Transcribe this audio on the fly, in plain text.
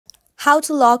How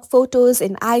to lock photos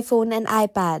in iPhone and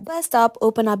iPad. First up,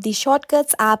 open up the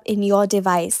Shortcuts app in your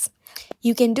device.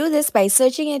 You can do this by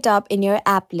searching it up in your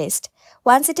app list.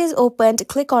 Once it is opened,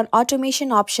 click on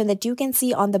Automation option that you can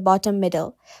see on the bottom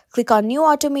middle. Click on New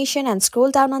Automation and scroll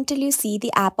down until you see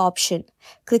the app option.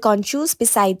 Click on Choose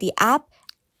beside the app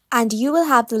and you will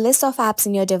have the list of apps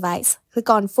in your device. Click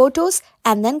on Photos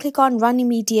and then click on Run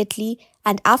immediately,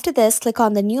 and after this click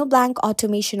on the new blank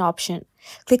automation option.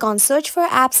 Click on Search for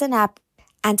apps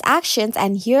and actions,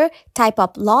 and here type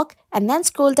up lock and then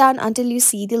scroll down until you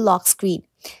see the lock screen.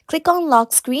 Click on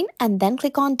lock screen and then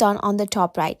click on done on the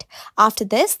top right. After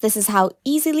this is how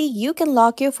easily you can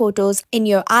lock your photos in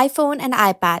your iPhone and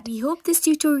iPad. We hope this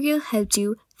tutorial helped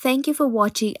you. Thank you for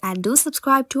watching and do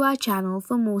subscribe to our channel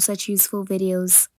for more such useful videos.